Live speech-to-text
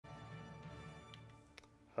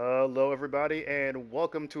Hello, everybody, and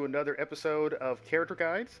welcome to another episode of Character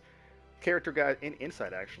Guide in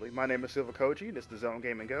Insight, actually. My name is Silvokiji, this is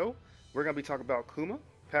TheZoneGamingGo. We're going to be talking about Kuma,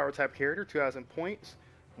 Power type character, 2000 points.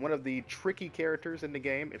 One of the tricky characters in the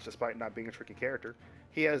game, if despite not being a tricky character.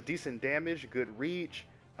 He has decent damage, good reach,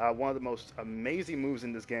 one of the most amazing moves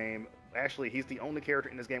in this game. Actually, he's the only character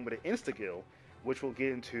in this game with an insta-kill, which we'll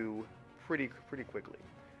get into pretty quickly.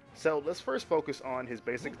 So let's first focus on his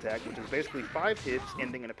basic attack, which is basically 5 hits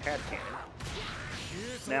ending in a pad cannon.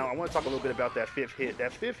 Now I want to talk a little bit about that fifth hit.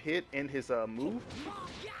 That fifth hit in his move,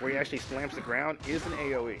 where he actually slams the ground, is an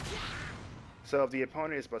AoE. So if the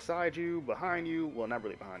opponent is beside you, behind you, well, not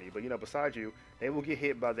really behind you, but beside you, they will get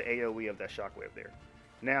hit by the AoE of that shockwave there.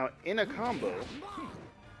 Now in a combo,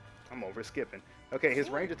 I'm over skipping. Okay, his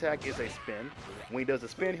range attack is a spin. When he does a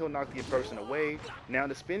spin, he'll knock the person away. Now,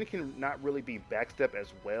 the spin can not really be backstep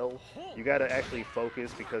as well. You gotta actually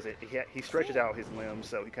focus because he stretches out his limbs,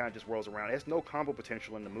 so he kind of just whirls around. It has no combo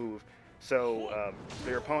potential in the move, so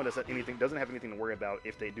their opponent doesn't have anything to worry about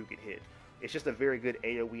if they do get hit. It's just a very good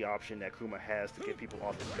AoE option that Kuma has to get people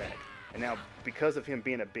off his back. And now, because of him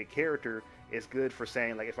being a big character, it's good for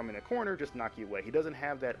saying, like, if I'm in a corner, just knock you away. He doesn't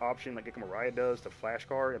have that option like Mariah does to flash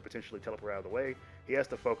guard and potentially teleport out of the way. He has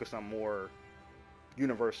to focus on more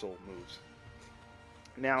universal moves.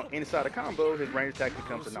 Now, inside a combo, his range attack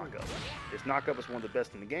becomes a knockup. His knockup is one of the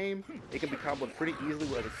best in the game. It can be comboed pretty easily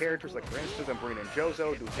with other characters, like, for instance, I'm bringing in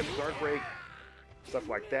Jozo, do a heavy guard break, stuff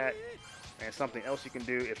like that. And something else you can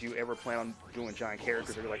do if you ever plan on doing giant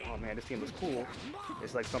characters, or you're like, oh man, this team looks cool.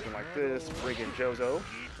 It's like something like this. Bring in Jozo,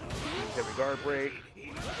 heavy guard break.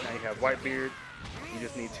 Now you have Whitebeard. You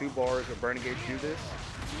just need 2 bars of Burning Gauge to do this.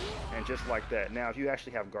 And just like that. Now if you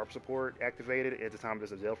actually have GARP support activated at the time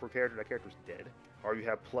there's a Zelfur character, that character's dead. Or you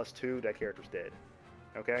have +2, that character's dead.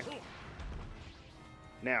 Okay?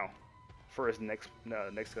 Now, for his next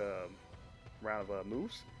round of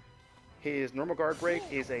moves. His normal guard break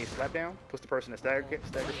is a slapdown, puts the person in stagger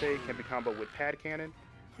state, can be comboed with pad cannon.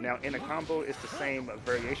 Now in a combo, it's the same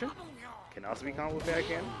variation, can also be comboed with pad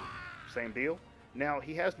cannon, same deal. Now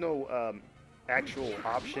he has no actual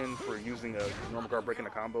option for using a normal guard break in a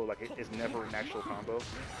combo, like it's never an actual combo,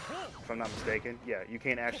 if I'm not mistaken. Yeah, you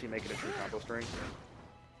can't actually make it a true combo string.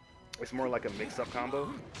 It's more like a mix-up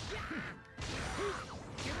combo.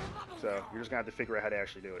 So you're just gonna have to figure out how to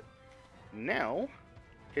actually do it. Now,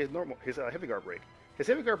 his heavy guard break. His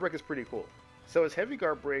heavy guard break is pretty cool. So his heavy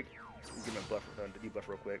guard break, give me a debuff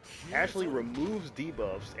real quick, actually removes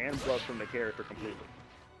debuffs and buffs from the character completely.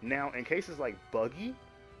 Now in cases like Buggy,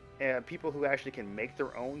 and people who actually can make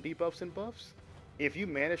their own debuffs and buffs, if you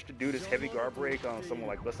manage to do this heavy guard break on someone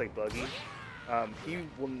like, let's say, Buggy, he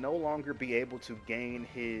will no longer be able to gain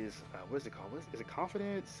his, what is it called? Is it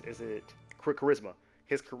confidence? Is it charisma?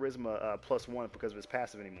 His charisma +1 because of his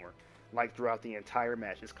passive anymore. Like throughout the entire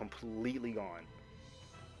match, it's completely gone.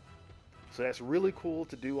 So that's really cool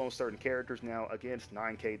to do on certain characters. Now against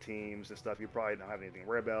 9K teams and stuff, you probably don't have anything to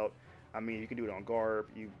worry about. I mean, you can do it on Garp.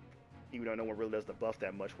 Even though no one really does the buff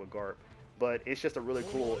that much with Garp, but it's just a really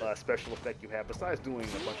cool special effect you have. Besides doing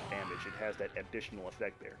a bunch of damage, it has that additional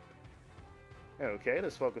effect there. Okay,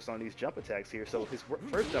 let's focus on these jump attacks here. So his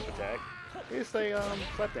first jump attack is a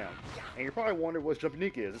slapdown. And you're probably wondering what jump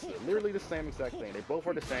unique is. It's literally the same exact thing. They both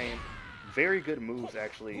are the same. Very good moves,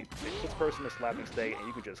 actually. It puts the person in a slapping state, and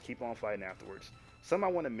you can just keep on fighting afterwards. Something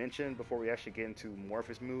I want to mention before we actually get into more of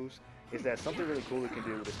his moves is that something really cool we can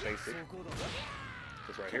do with this basic.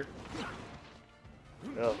 This right here.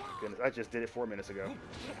 Oh, goodness. I just did it 4 minutes ago.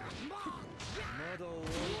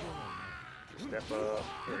 Just step up.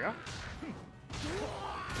 Here we go.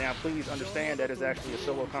 Now please understand that is actually a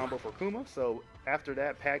solo combo for Kuma, so after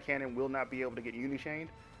that pad cannon will not be able to get uni-chained.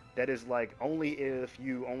 That is like only if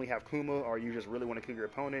you only have Kuma or you just really want to kill your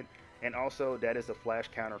opponent, and also that is a flash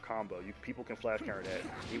counter combo. People can flash counter that.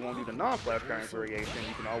 You won't do the non-flash counter variation,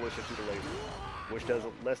 you can always just do the laser, which does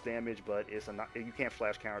less damage, but you can't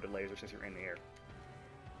flash counter the laser since you're in the air.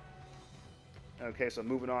 Okay, so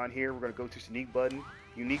moving on here, we're going to go to Unique Button.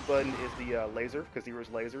 Unique Button is the laser, because Zero's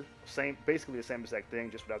laser. Basically the same exact thing,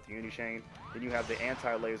 just without the uni-chain. Then you have the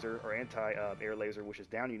anti-laser, or anti-air laser, which is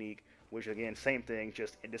down unique, which again, same thing,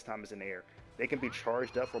 just this time is in the air. They can be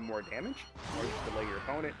charged up for more damage, or just delay your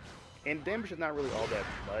opponent. And damage is not really all that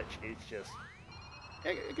much, it's just,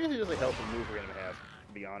 I guess it's just a helpful move we're going to have,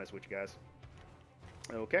 to be honest with you guys.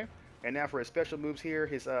 Okay, and now for his special moves here,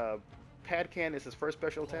 his pad cannon is his first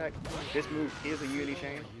special attack. This move is a uni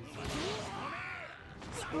chain.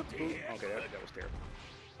 Okay, that was terrible.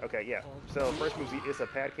 Okay, yeah. So first move is a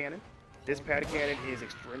pad cannon. This pad cannon is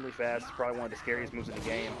extremely fast. It's probably one of the scariest moves in the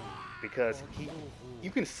game. because you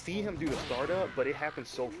can see him do the startup, but it happens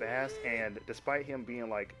so fast, and despite him being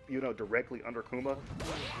like, you know, directly under Kuma,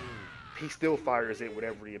 he still fires it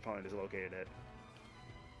whatever the opponent is located at.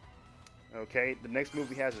 Okay, the next move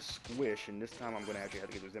he has is Squish, and this time I'm going to actually have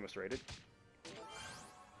to get this demonstrated.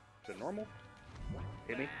 Is it normal?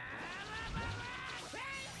 Hit me.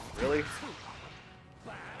 Really?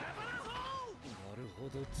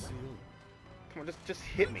 Come on, just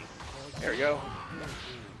hit me. There we go.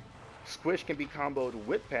 Squish can be comboed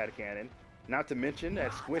with Pad Cannon. Not to mention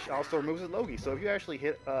that Squish also removes his Logi. So if you actually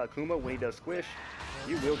hit Kuma when he does Squish,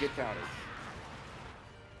 you will get countered.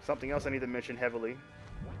 Something else I need to mention heavily,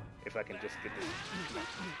 if I can just get this,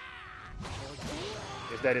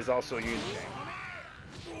 is that is also a unit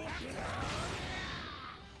chain.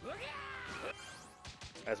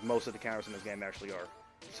 As most of the counters in this game actually are.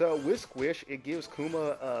 So with Squish, it gives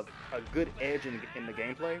Kuma a good edge in the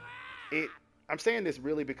gameplay. I'm saying this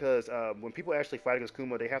really because when people actually fight against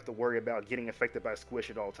Kuma, they have to worry about getting affected by Squish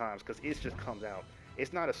at all times because it just comes out.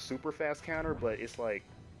 It's not a super fast counter, but it's like,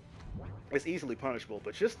 it's easily punishable.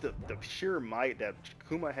 But just the sheer might that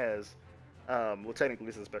Kuma has, well technically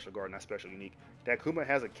this is a special guard, not special unique, that Kuma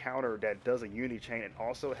has a counter that does a uni chain and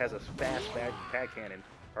also has a fast pad cannon,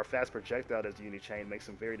 or fast projectile as the uni chain, makes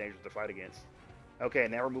him very dangerous to fight against. Okay,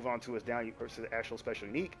 now we're moving on to his down versus actual special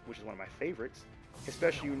unique, which is one of my favorites. His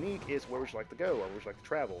special unique is Where Would You Like to Go, or Where Would You Like to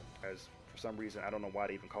Travel, as for some reason, I don't know why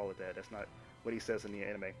they even call it that. That's not what he says in the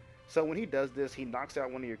anime. So when he does this, he knocks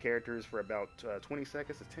out one of your characters for about 20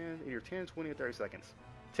 seconds to 10, either 10, 20, or 30 seconds.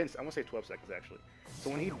 I want to say 12 seconds, actually. So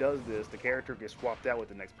when he does this, the character gets swapped out with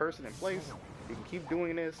the next person in place. You can keep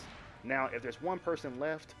doing this. Now, if there's one person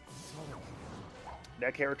left,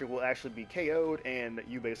 that character will actually be KO'd, and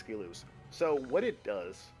you basically lose. So what it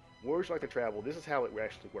does, Where Would You Like to Travel, this is how it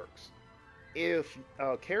actually works. If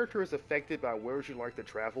a character is affected by Where Would You Like to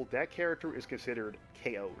Travel, that character is considered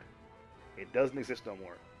KO'd. It doesn't exist no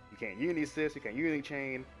more. You can't Unity Assist, you can't Unity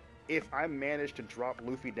Chain. If I manage to drop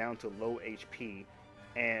Luffy down to low HP,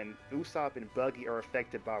 and Usopp and Buggy are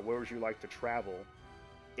affected by Where Would You Like to Travel,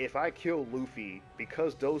 if I kill Luffy,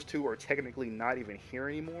 because those two are technically not even here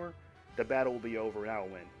anymore, the battle will be over and I'll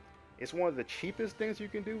win. It's one of the cheapest things you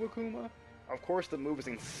can do with Kuma. Of course, the move is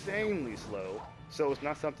insanely slow, so it's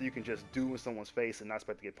not something you can just do in someone's face and not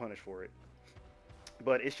expect to get punished for it.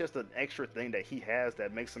 But it's just an extra thing that he has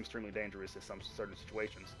that makes him extremely dangerous in some certain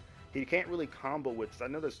situations. He can't really combo with, I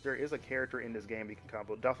know there is a character in this game he can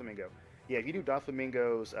combo, TheZoneGamingGo. Yeah, if you do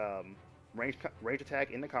TheZoneGamingGo's range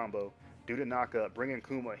attack in the combo, do the knockup, bring in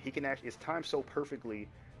Kuma, he can actually, it's timed so perfectly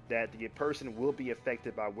that the person will be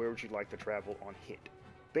affected by Where Would You Like to Travel on hit.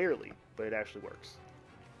 Barely, but it actually works.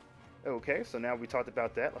 Okay, so now we talked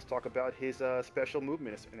about that, let's talk about his special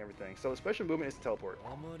movement and everything. So the special movement is teleport.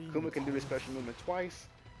 Kuma can do the special movement twice.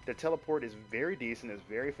 The teleport is very decent, it's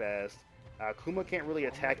very fast. Kuma can't really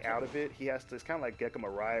attack out of it. He has to, it's kind of like Gekko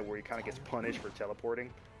Mirai where he kind of gets punished for teleporting.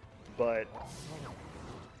 But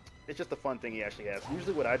it's just a fun thing he actually has.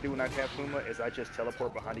 Usually what I do when I have Kuma is I just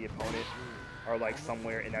teleport behind the opponent or like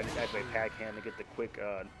somewhere and I just activate Pad Cannon to get the quick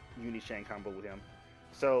Uni Chain combo with him.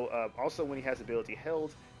 So also when he has ability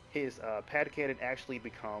held, his Pad Cannon actually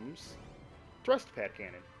becomes Thrust Pad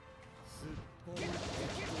Cannon.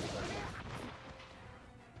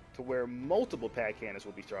 To where multiple Pad Cannons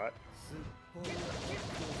will be shot.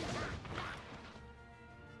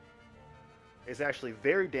 It's actually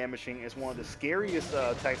very damaging. It's one of the scariest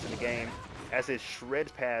attacks in the game, as it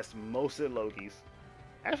shreds past most of the Logis.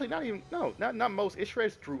 Actually, not most. It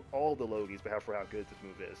shreds through all the Logis for how good this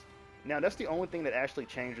move is. Now, that's the only thing that actually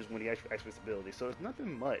changes when he actually activates ability, so it's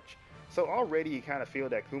nothing much. So already you kind of feel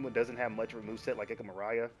that Kuma doesn't have much of a moveset like Gekko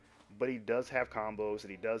Mirai, but he does have combos, and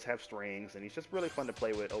he does have strings, and he's just really fun to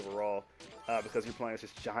play with overall, because you're playing as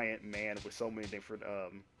this giant man with so many different,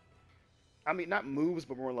 I mean, not moves,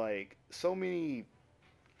 but more like so many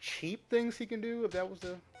cheap things he can do, if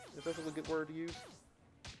that's a good word to use.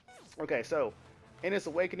 Okay, so in his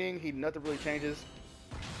awakening, nothing really changes.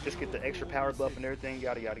 Just get the extra power buff and everything,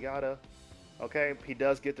 yada yada yada. Okay, he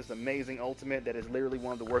does get this amazing ultimate that is literally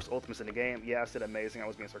one of the worst ultimates in the game. Yeah, I said amazing, I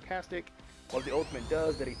was being sarcastic. What the ultimate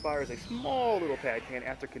does, that he fires a small little Pad Cannon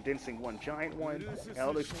after condensing one giant one, and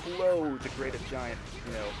it'll explode to create a giant,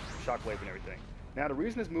 shockwave and everything. Now, the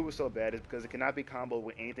reason this move is so bad is because it cannot be comboed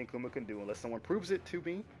with anything Kuma can do unless someone proves it to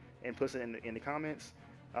me and puts it in the comments.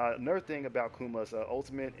 Another thing about Kuma's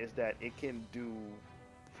ultimate is that it can do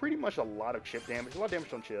pretty much a lot of chip damage, a lot of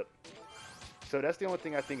damage on chip. So that's the only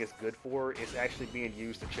thing I think it's good for, is actually being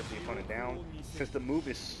used to chip the opponent down, since the move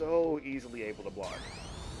is so easily able to block.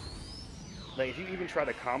 Like if you even try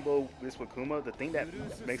to combo this with Kuma, the thing that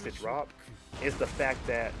makes it drop is the fact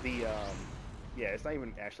that the yeah, it's not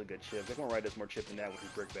even actually good chip. They're gonna write us more chip than that with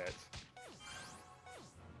these brick bats.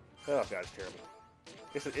 Oh god, it's terrible.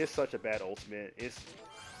 It's such a bad ultimate.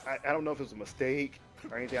 I don't know if it was a mistake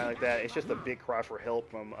or anything like that. It's just a big cry for help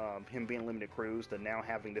from him being limited crews to now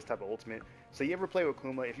having this type of ultimate. So you ever play with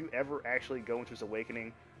Kuma, if you ever actually go into his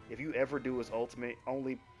awakening, if you ever do his ultimate,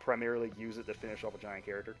 only primarily use it to finish off a giant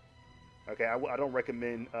character. Okay, I don't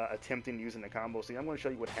recommend attempting using the combo. See, I'm going to show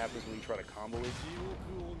you what happens when you try to combo it.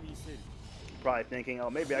 Probably thinking, oh,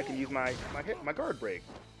 maybe I can use my guard break.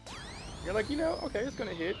 You're like, you know, okay, it's going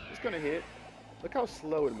to hit. It's going to hit. Look how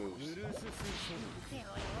slow it moves.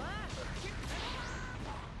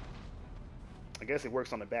 I guess it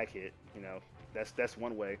works on the back hit, you know. That's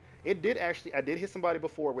one way. It did actually, I did hit somebody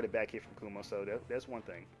before with a back hit from Kuma, so that's one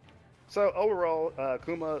thing. So overall,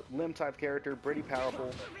 Kuma, limb type character, pretty powerful,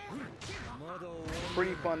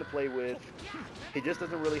 pretty fun to play with. He just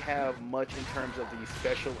doesn't really have much in terms of the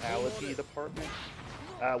speciality department.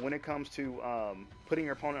 When it comes to putting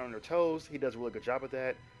your opponent on their toes, he does a really good job of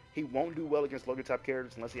that. He won't do well against Logi type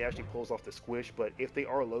characters unless he actually pulls off the squish, but if they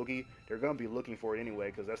are Logi, they're going to be looking for it anyway,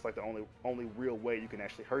 because that's like the only real way you can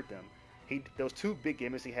actually hurt them. Those two big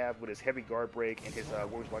gimmicks he have with his heavy guard break and his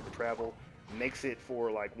Warriors Like to Travel makes it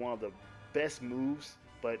for like one of the best moves,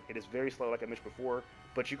 but it is very slow like I mentioned before.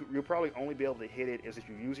 But you'll probably only be able to hit it is if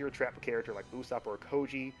you use your trap character like Usopp or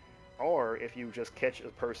Koji, or if you just catch a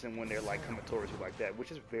person when they're like coming towards you like that,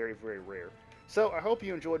 which is very, very rare. So I hope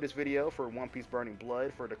you enjoyed this video for One Piece Burning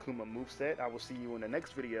Blood for the Kuma moveset. I will see you in the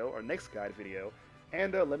next video, or next guide video.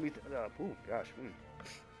 And let me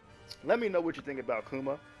know what you think about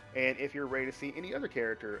Kuma, and if you're ready to see any other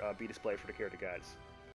character be displayed for the character guides.